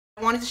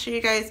wanted to show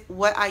you guys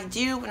what I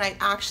do when I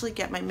actually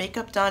get my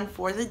makeup done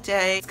for the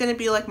day. It's gonna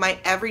be like my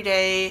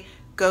everyday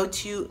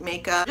go-to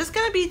makeup. Just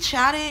gonna be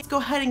chatting. Let's go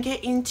ahead and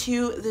get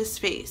into this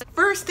face.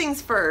 First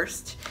things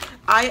first,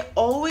 I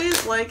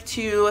always like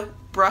to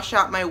brush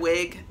out my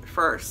wig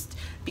first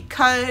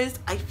because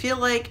I feel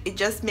like it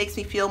just makes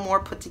me feel more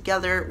put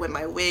together when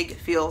my wig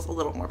feels a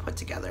little more put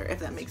together, if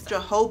that makes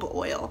sense. Jojoba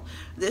oil.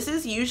 This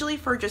is usually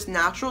for just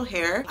natural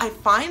hair. I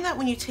find that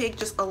when you take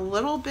just a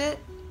little bit,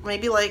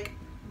 maybe like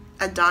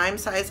a dime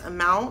size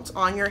amount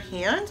on your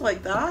hand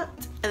like that,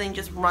 and then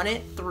just run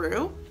it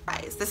through.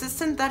 Guys, this is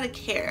synthetic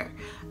hair.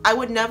 I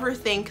would never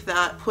think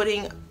that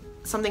putting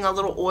something a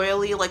little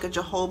oily like a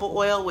jojoba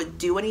oil would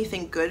do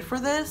anything good for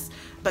this,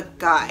 but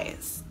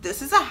guys,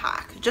 this is a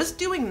hack. Just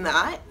doing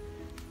that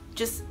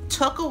just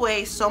took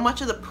away so much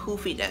of the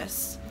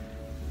poofiness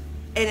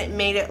and it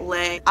made it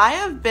lay.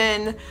 I've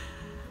been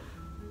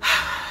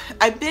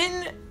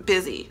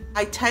busy.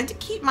 I tend to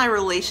keep my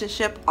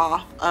relationship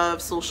off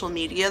of social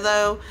media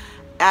though,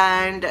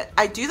 and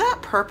I do that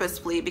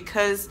purposefully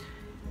because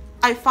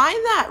I find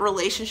that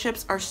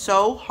relationships are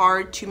so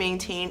hard to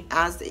maintain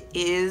as it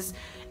is,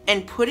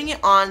 and putting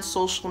it on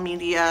social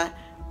media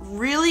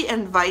really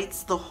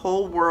invites the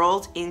whole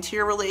world into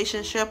your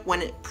relationship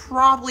when it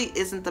probably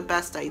isn't the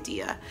best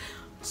idea.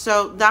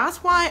 So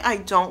that's why I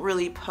don't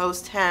really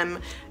post him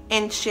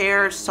and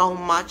share so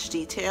much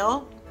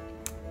detail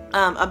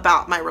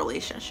about my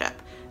relationship.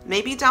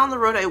 Maybe down the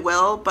road I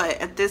will, but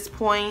at this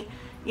point,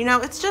 you know,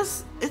 it's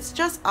just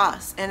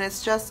us, and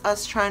it's just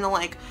us trying to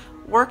like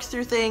work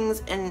through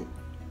things and,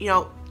 you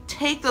know,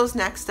 take those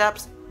next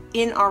steps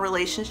in our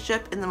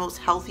relationship in the most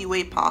healthy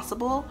way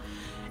possible.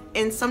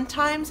 And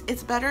sometimes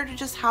it's better to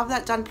just have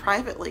that done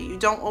privately. You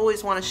don't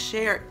always want to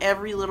share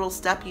every little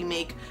step you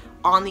make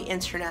on the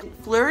internet.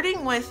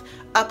 Flirting with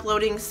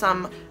uploading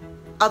some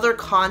other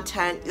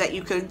content that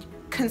you could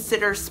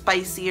consider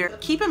spicier.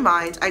 Keep in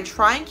mind, I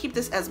try and keep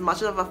this as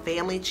much of a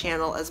family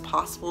channel as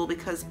possible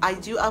because I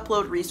do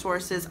upload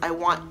resources. I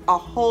want a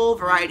whole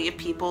variety of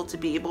people to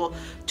be able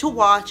to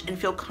watch and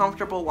feel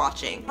comfortable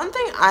watching. One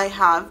thing I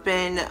have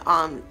been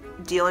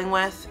dealing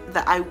with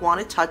that I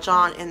want to touch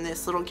on in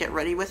this little get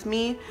ready with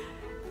me,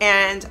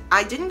 and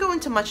I didn't go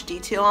into much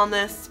detail on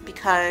this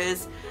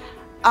because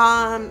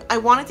I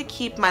wanted to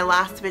keep my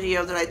last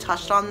video that I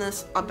touched on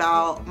this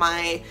about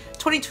my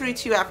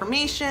 2022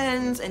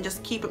 affirmations and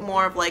just keep it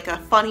more of like a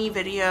funny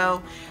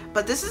video,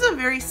 but this is a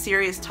very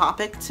serious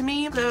topic to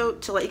me. So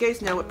to let you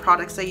guys know what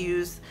products I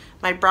use,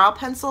 my brow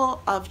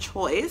pencil of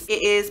choice,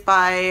 it is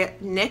by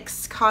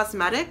NYX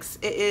Cosmetics.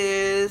 It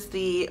is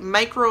the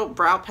micro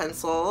brow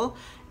pencil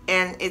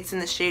and it's in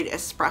the shade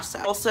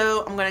Espresso.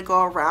 Also, I'm gonna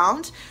go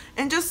around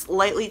and just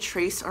lightly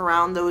trace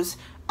around those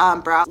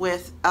brows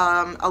with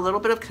a little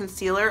bit of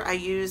concealer. I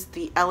use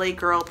the LA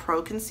Girl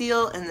Pro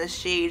Conceal in the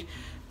shade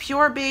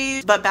Pure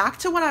Beige. But back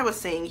to what I was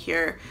saying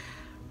here,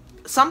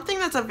 something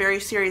that's a very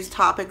serious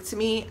topic to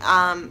me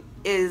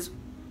is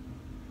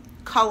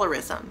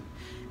colorism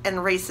and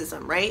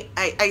racism, right?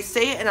 I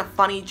say it in a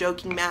funny,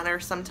 joking manner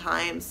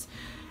sometimes,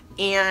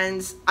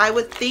 and I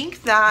would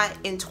think that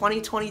in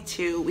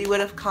 2022 we would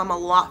have come a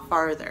lot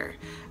farther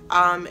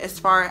as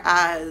far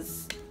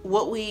as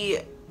what we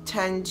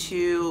tend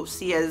to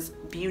see as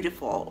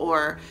beautiful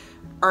or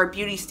our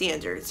beauty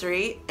standards,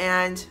 right?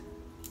 And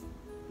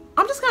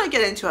I'm just gonna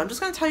get into it. I'm just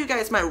gonna tell you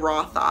guys my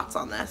raw thoughts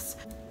on this.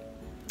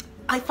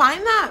 I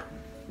find that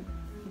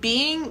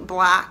being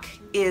black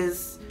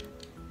is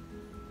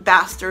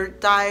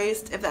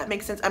bastardized, if that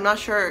makes sense. I'm not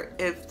sure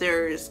if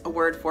there's a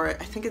word for it.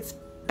 I think it's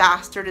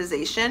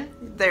bastardization.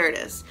 There it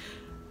is,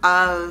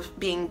 of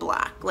being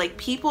black. Like,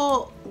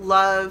 people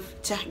love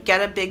to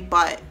get a big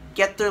butt,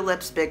 get their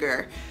lips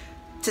bigger,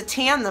 to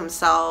tan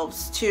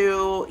themselves,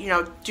 to, you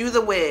know, do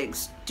the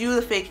wigs, do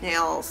the fake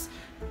nails,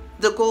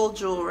 the gold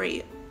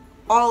jewelry,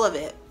 all of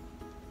it.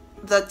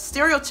 The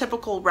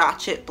stereotypical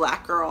ratchet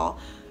black girl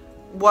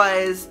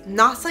was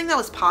not something that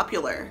was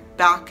popular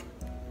back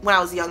when I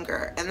was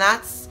younger, and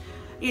that's,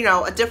 you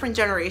know, a different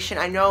generation.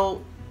 I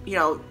know, you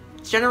know,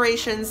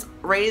 generations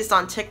raised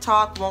on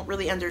TikTok won't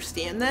really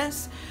understand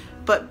this,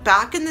 but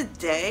back in the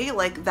day,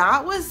 like,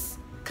 that was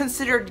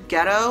considered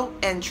ghetto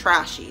and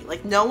trashy.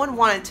 Like, no one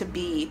wanted to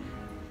be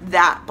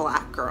that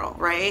black girl,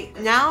 right?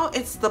 Now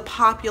it's the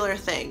popular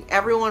thing.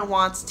 Everyone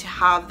wants to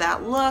have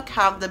that look,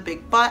 have the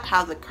big butt,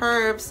 have the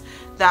curves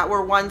that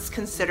were once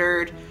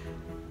considered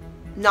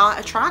not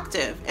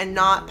attractive and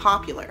not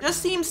popular. It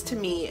just seems to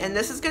me, and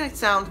this is going to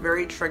sound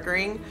very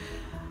triggering,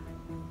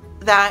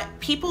 that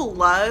people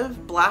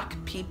love black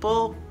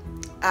people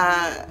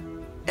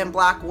and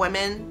black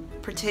women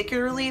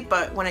particularly,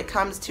 but when it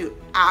comes to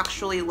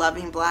actually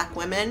loving black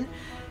women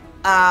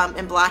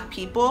and black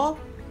people,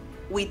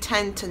 we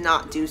tend to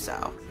not do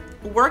so.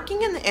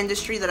 Working in the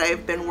industry that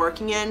I've been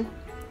working in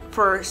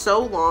for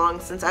so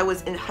long, since I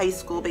was in high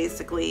school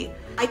basically,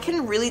 I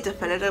can really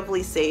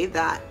definitively say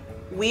that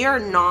we are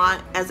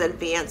not as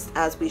advanced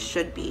as we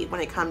should be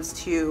when it comes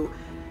to,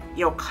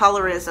 you know,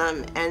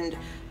 colorism and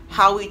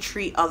how we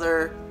treat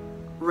other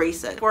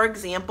races. For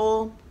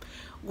example,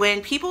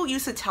 When people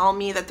used to tell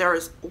me that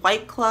there's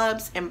white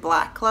clubs and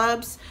black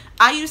clubs,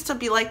 I used to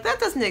be like, that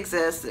doesn't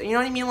exist. You know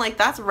what I mean? Like,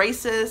 that's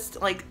racist.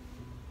 Like,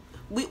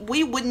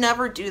 we would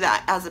never do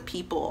that as a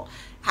people,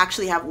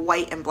 actually have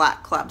white and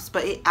black clubs,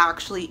 but it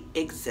actually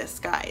exists,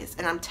 guys.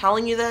 And I'm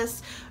telling you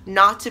this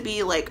not to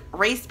be like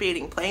race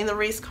baiting, playing the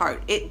race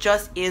card. It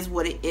just is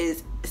what it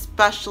is,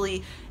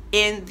 especially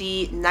in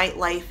the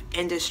nightlife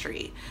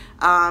industry.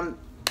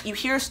 You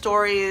hear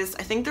stories.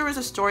 I think there was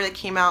a story that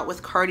came out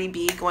with Cardi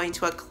B going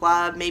to a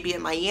club maybe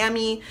in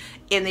Miami,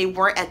 and they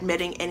weren't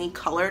admitting any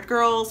colored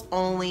girls,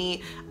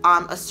 only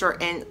a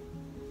certain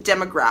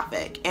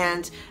demographic,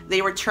 and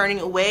they were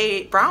turning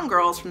away brown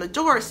girls from the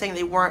door, saying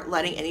they weren't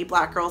letting any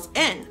black girls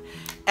in.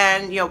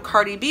 And you know,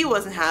 Cardi B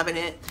wasn't having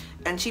it,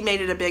 and she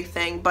made it a big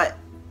thing. But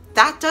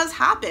that does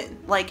happen.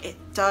 Like, it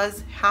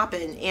does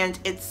happen, and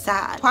it's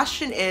sad. The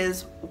question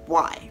is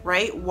why,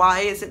 right? Why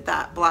is it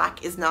that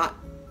black is not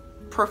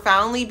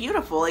profoundly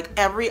beautiful like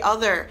every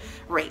other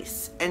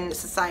race in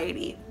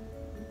society?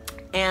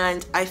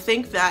 And I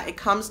think that it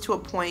comes to a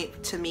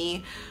point, to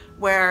me,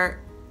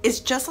 where it's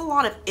just a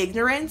lot of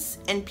ignorance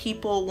and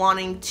people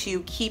wanting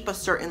to keep a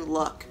certain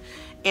look,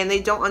 and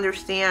they don't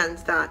understand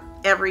that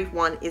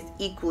everyone is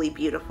equally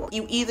beautiful.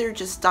 You either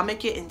just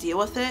stomach it and deal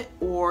with it,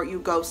 or you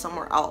go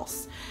somewhere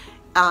else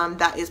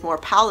that is more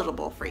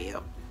palatable for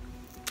you.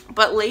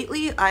 But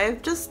lately,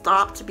 I've just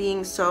stopped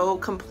being so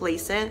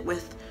complacent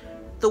with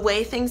the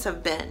way things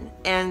have been,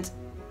 and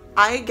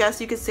I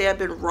guess you could say I've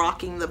been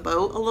rocking the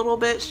boat a little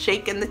bit,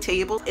 shaking the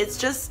table.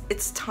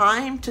 It's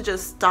time to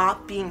just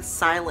stop being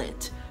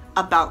silent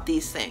about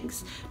these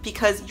things,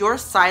 because your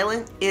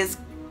silence is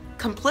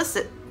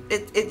complicit.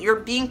 You're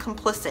being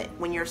complicit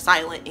when you're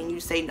silent and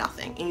you say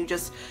nothing and you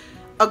just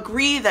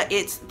agree that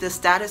it's the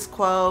status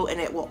quo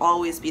and it will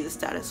always be the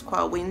status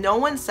quo. When no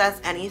one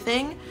says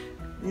anything,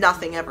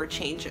 nothing ever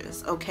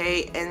changes,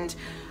 okay? And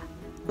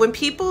when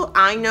people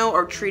I know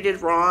are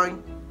treated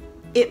wrong,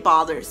 it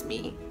bothers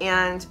me.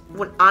 And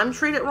when I'm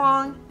treated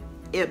wrong,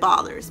 it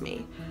bothers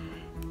me.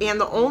 And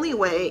the only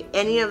way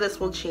any of this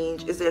will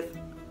change is if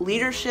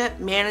leadership,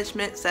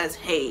 management says,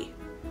 hey,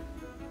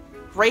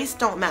 race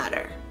don't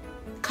matter.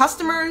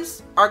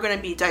 Customers are going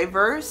to be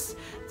diverse.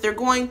 They're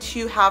going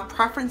to have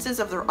preferences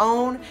of their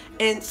own,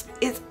 and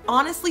it's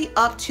honestly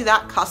up to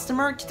that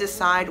customer to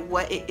decide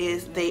what it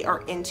is they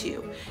are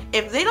into.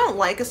 If they don't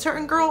like a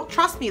certain girl,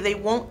 trust me, they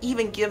won't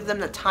even give them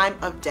the time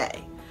of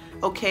day,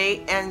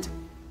 okay? And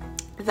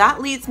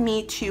that leads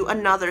me to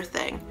another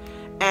thing,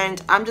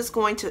 and I'm just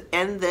going to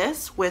end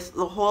this with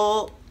the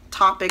whole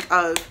topic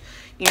of,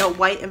 you know,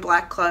 white and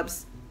black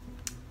clubs.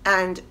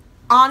 And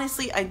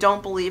honestly, I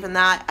don't believe in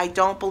that. I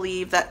don't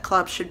believe that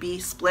clubs should be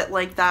split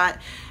like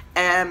that.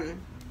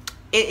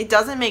 It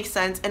doesn't make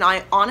sense, and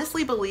I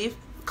honestly believe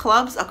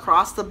clubs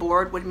across the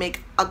board would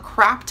make a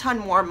crap ton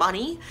more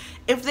money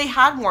if they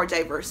had more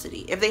diversity,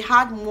 if they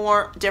had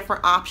more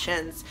different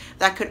options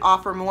that could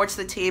offer more to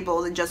the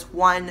table than just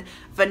one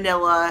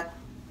vanilla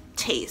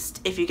taste,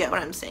 if you get what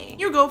I'm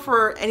saying. You go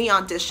for any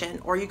audition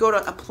or you go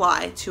to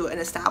apply to an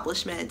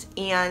establishment,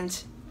 and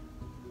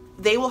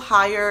they will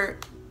hire,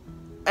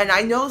 and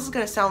I know this is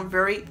going to sound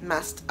very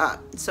messed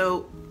up,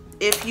 so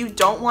if you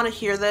don't want to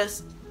hear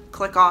this,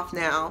 click off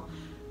now.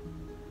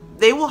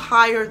 They will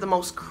hire the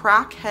most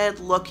crackhead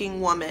looking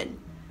woman,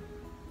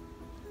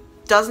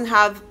 doesn't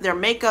have their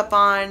makeup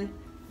on,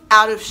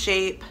 out of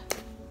shape,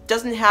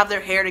 doesn't have their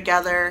hair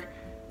together,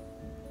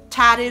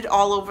 tatted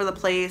all over the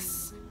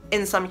place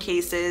in some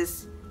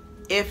cases,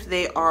 if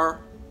they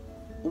are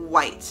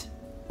white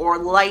or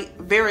light,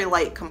 very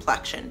light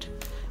complexioned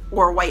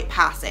or white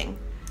passing.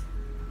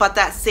 But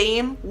that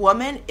same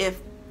woman,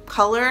 if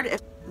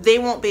colored, they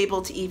won't be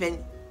able to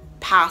even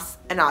pass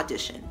an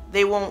audition.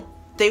 They won't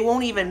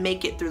even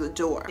make it through the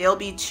door. They'll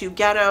be too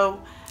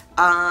ghetto.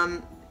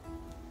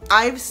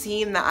 I've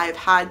seen that I've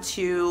had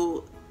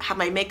to have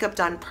my makeup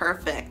done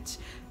perfect,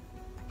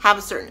 have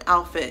a certain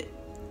outfit,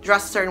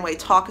 dress a certain way,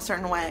 talk a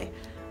certain way,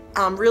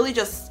 really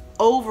just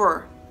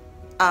overdo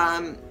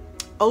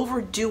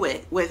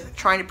it with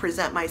trying to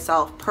present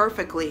myself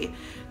perfectly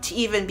to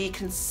even be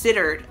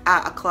considered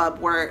at a club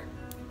where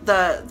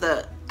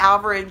the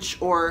average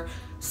or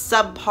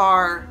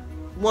subpar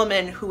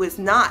woman who is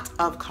not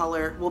of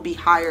color will be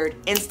hired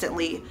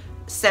instantly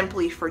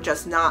simply for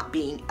just not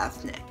being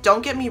ethnic.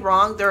 Don't get me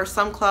wrong, there are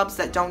some clubs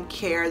that don't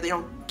care. They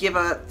don't give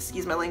a,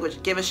 excuse my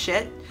language, give a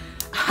shit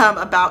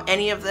about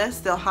any of this.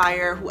 They'll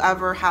hire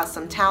whoever has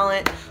some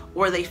talent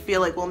or they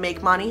feel like will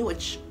make money,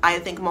 which I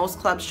think most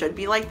clubs should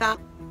be like that.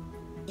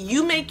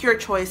 You make your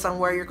choice on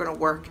where you're going to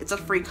work. It's a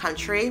free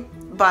country,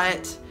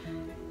 but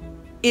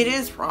it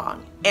is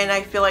wrong. And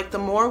I feel like the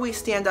more we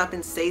stand up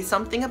and say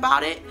something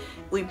about it,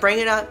 we bring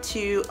it up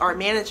to our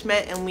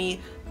management and we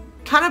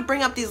kind of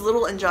bring up these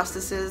little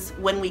injustices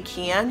when we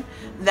can,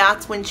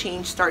 that's when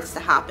change starts to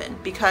happen.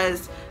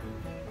 Because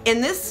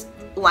in this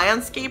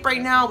landscape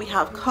right now, we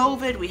have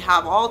COVID, we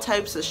have all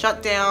types of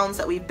shutdowns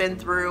that we've been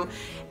through,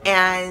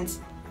 and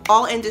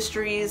all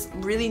industries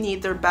really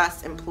need their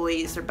best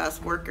employees, their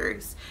best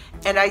workers.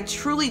 And I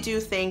truly do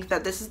think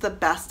that this is the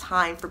best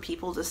time for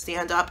people to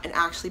stand up and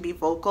actually be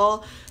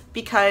vocal,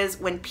 because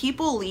when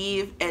people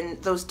leave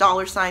and those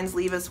dollar signs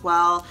leave as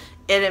well,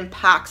 it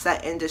impacts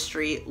that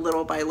industry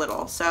little by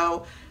little.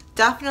 So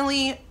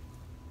definitely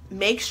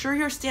make sure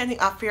you're standing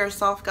up for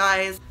yourself,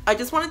 guys. I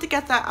just wanted to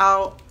get that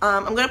out.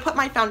 I'm gonna put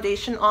my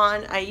foundation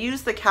on. I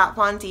use the Kat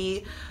Von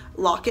D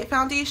Lock-It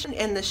foundation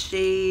in the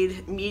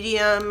shade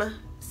Medium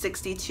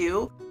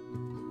 62.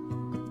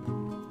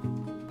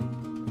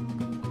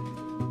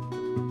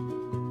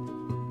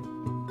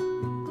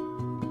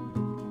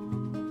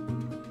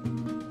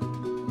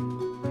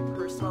 My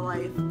personal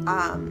life,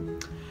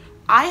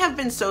 I have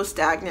been so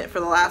stagnant for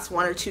the last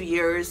 1 or 2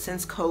 years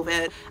since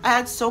COVID. I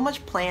had so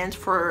much planned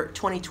for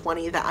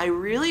 2020 that I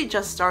really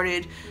just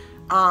started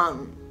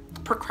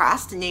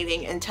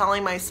procrastinating and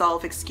telling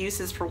myself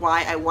excuses for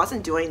why I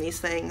wasn't doing these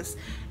things.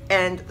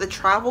 And the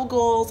travel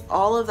goals,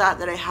 all of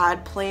that I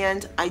had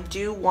planned, I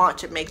do want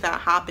to make that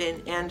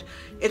happen. And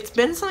it's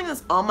been something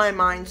that's on my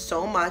mind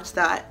so much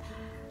that,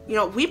 you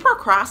know, we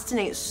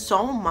procrastinate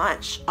so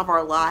much of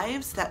our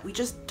lives that we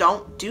just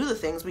don't do the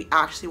things we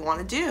actually want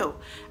to do.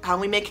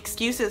 We make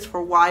excuses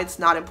for why it's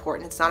not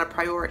important, it's not a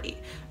priority.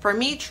 For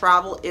me,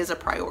 travel is a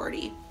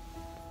priority.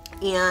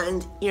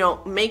 And, you know,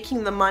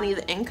 making the money,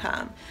 the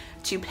income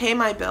to pay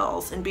my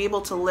bills and be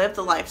able to live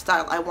the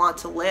lifestyle I want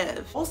to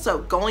live. Also,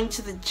 going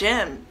to the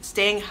gym,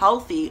 staying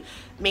healthy,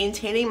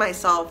 maintaining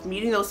myself,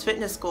 meeting those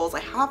fitness goals I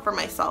have for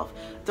myself.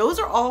 Those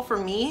are all, for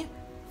me,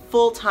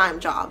 full-time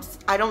jobs.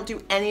 I don't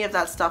do any of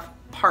that stuff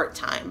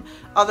part-time.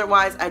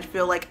 Otherwise, I'd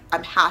feel like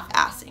I'm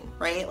half-assing,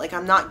 right? Like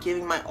I'm not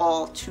giving my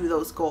all to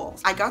those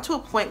goals. I got to a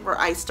point where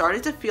I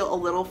started to feel a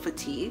little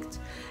fatigued,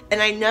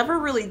 and I never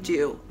really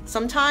do.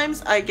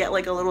 Sometimes I get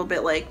like a little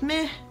bit like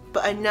meh,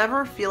 but I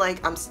never feel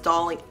like I'm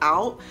stalling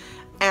out.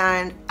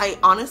 And I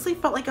honestly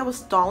felt like I was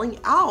stalling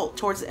out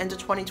towards the end of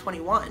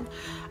 2021.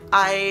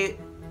 I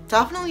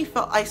definitely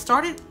felt, I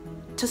started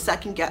to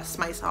second guess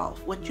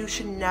myself, which you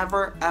should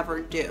never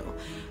ever do.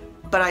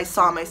 But I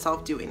saw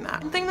myself doing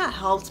that. One thing that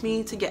helped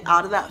me to get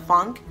out of that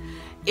funk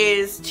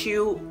is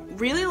to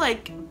really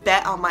like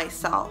bet on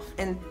myself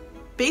and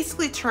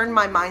basically turn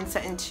my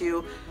mindset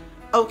into,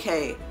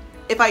 okay,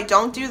 if I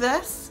don't do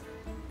this,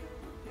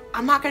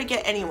 I'm not gonna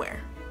get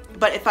anywhere.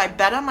 But if I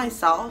bet on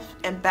myself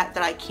and bet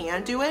that I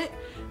can do it,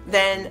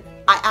 then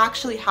I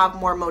actually have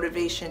more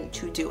motivation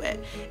to do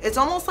it. It's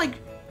almost like,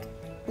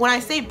 when I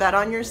say bet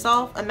on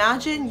yourself,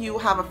 imagine you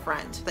have a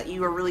friend that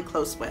you are really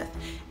close with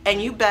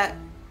and you bet,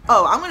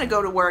 oh, I'm gonna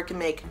go to work and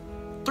make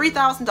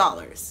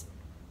 $3,000.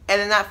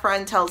 And then that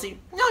friend tells you,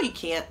 no, you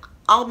can't.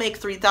 I'll make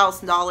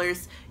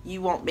 $3,000.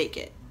 You won't make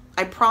it.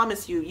 I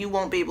promise you, you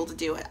won't be able to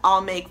do it.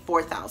 I'll make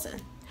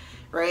 $4,000,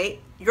 right?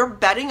 You're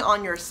betting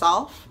on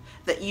yourself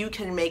that you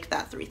can make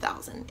that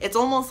 $3,000. It's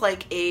almost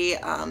like a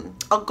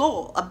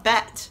goal, a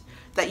bet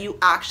that you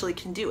actually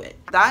can do it.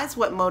 That is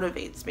what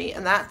motivates me,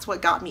 and that's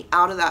what got me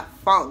out of that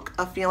funk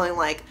of feeling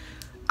like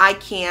I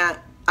can't,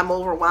 I'm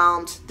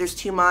overwhelmed, there's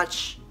too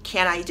much,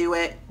 can I do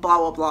it, blah,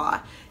 blah,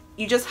 blah.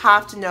 You just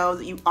have to know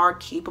that you are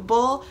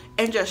capable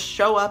and just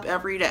show up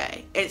every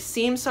day. It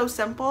seems so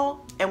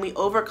simple and we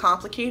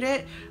overcomplicate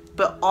it,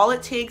 but all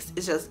it takes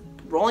is just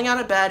rolling out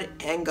of bed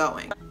and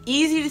going.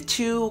 Easy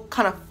to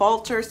kind of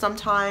falter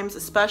sometimes,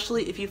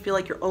 especially if you feel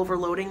like you're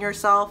overloading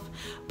yourself,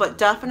 but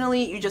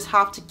definitely you just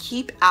have to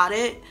keep at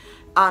it.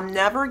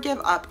 Never give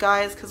up,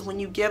 guys, because when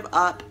you give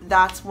up,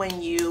 that's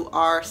when you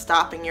are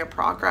stopping your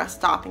progress,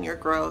 stopping your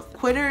growth.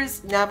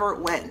 Quitters never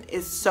win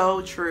is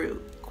so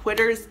true.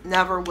 Quitters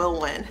never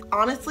will win.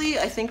 Honestly,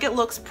 I think it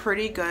looks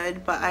pretty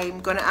good, but I'm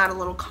gonna add a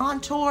little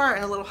contour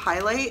and a little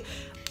highlight.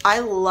 I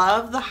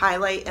love the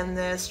highlight in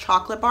this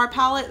chocolate bar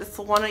palette. It's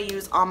the one I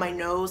use on my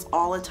nose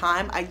all the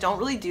time. I don't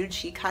really do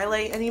cheek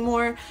highlight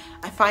anymore.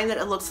 I find that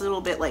it looks a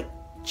little bit like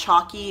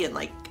chalky and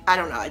like, I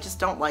don't know, I just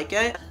don't like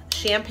it.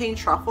 Champagne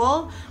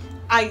Truffle.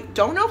 I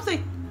don't know if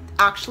they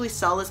actually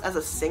sell this as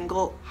a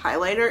single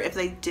highlighter. If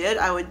they did,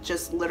 I would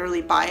just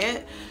literally buy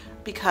it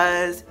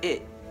because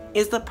it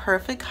is the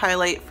perfect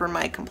highlight for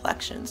my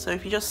complexion. So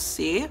if you just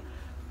see,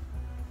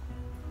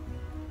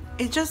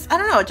 it just, I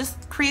don't know, it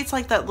just creates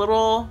like that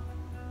little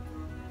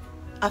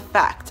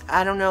effect.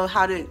 I don't know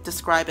how to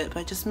describe it,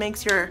 but it just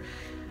makes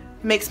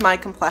my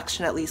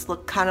complexion at least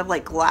look kind of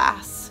like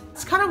glass.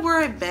 It's kind of where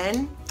I've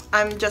been.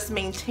 I'm just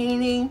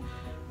maintaining,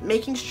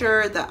 making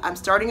sure that I'm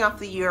starting off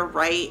the year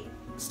right,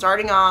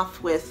 starting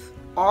off with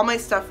all my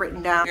stuff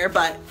written down here,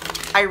 but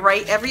I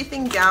write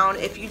everything down.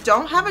 If you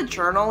don't have a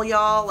journal,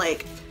 y'all,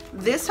 like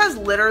this has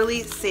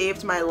literally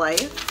saved my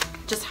life.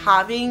 Just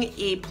having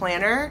a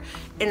planner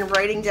and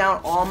writing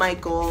down all my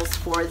goals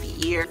for the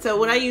year. So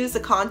when I use to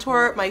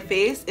contour my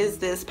face is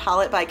this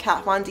palette by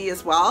Kat Von D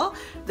as well.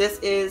 This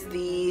is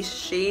the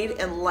Shade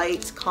and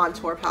Light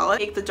Contour Palette.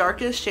 Take the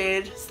darkest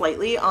shade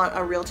slightly on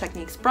a Real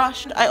Techniques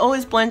brush. I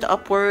always blend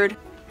upward,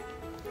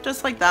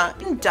 just like that.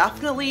 You can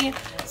definitely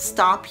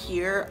stop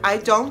here. I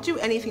don't do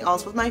anything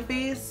else with my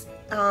face.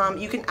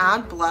 You can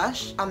add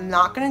blush. I'm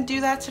not gonna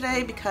do that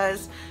today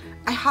because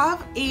I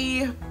have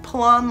a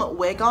plum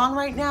wig on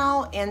right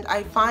now, and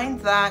I find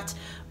that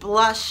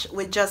blush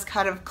would just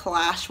kind of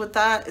clash with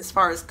that as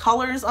far as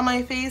colors on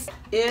my face.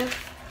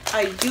 If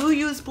I do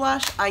use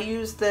blush, I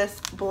use this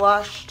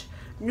blushed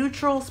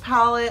neutrals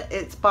palette.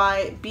 It's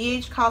by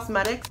BH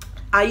Cosmetics.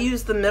 I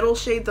use the middle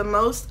shade the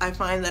most. I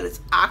find that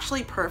it's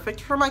actually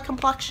perfect for my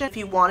complexion. If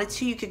you wanted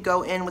to, you could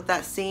go in with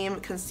that same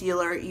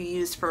concealer you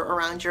used for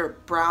around your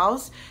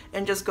brows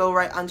and just go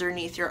right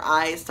underneath your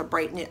eyes to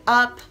brighten it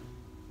up.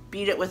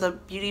 Beat it with a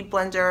beauty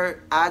blender,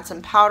 add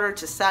some powder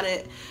to set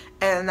it,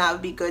 and that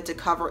would be good to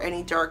cover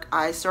any dark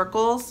eye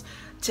circles.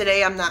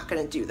 Today I'm not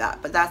going to do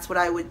that, but that's what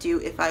I would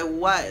do if I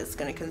was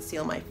going to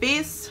conceal my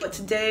face. But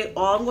today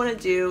all I'm going to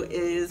do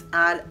is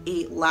add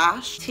a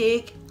lash.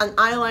 Take an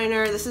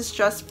eyeliner. This is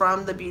just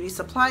from the beauty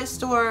supply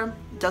store.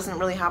 Doesn't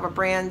really have a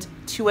brand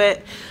to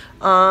it.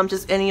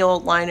 Just any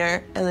old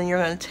liner. And then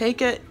you're going to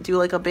take it, do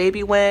like a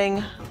baby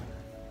wing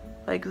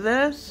like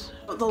this.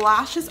 The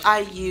lashes I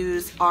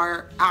use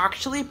are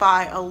actually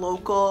by a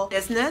local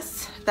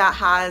business that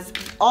has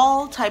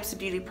all types of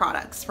beauty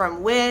products,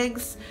 from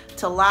wigs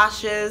to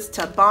lashes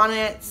to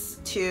bonnets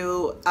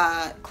to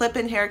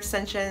clip-in hair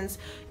extensions.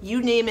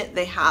 You name it,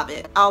 they have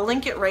it. I'll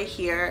link it right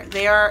here.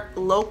 They are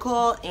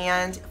local,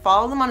 and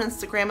follow them on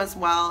Instagram as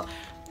well.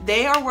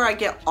 They are where I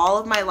get all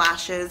of my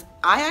lashes.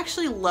 I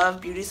actually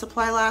love beauty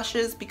supply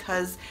lashes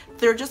because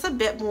they're just a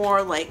bit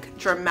more like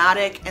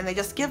dramatic, and they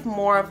just give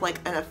more of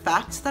like an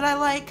effect that I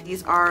like.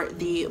 These are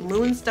the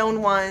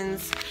Moonstone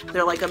ones.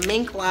 They're like a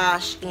mink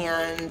lash,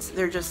 and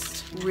they're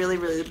just really,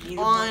 really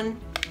beautiful.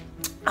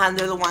 And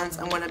they're the ones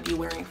I'm going to be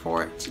wearing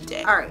for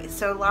today. Alright,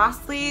 so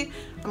lastly,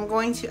 I'm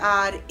going to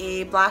add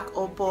a black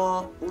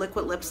opal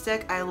liquid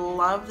lipstick. I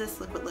love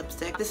this liquid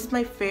lipstick. This is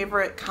my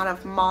favorite kind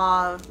of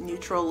mauve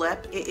neutral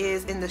lip. It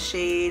is in the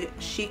shade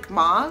Chic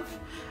Mauve.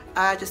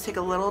 Just take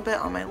a little bit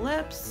on my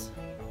lips.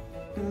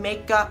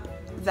 Makeup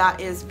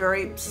that is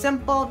very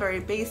simple,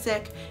 very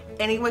basic.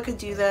 Anyone could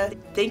do this.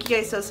 Thank you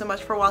guys so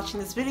much for watching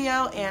this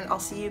video, and I'll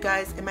see you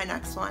guys in my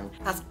next one.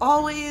 As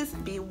always,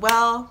 be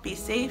well, be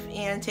safe,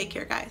 and take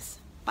care, guys.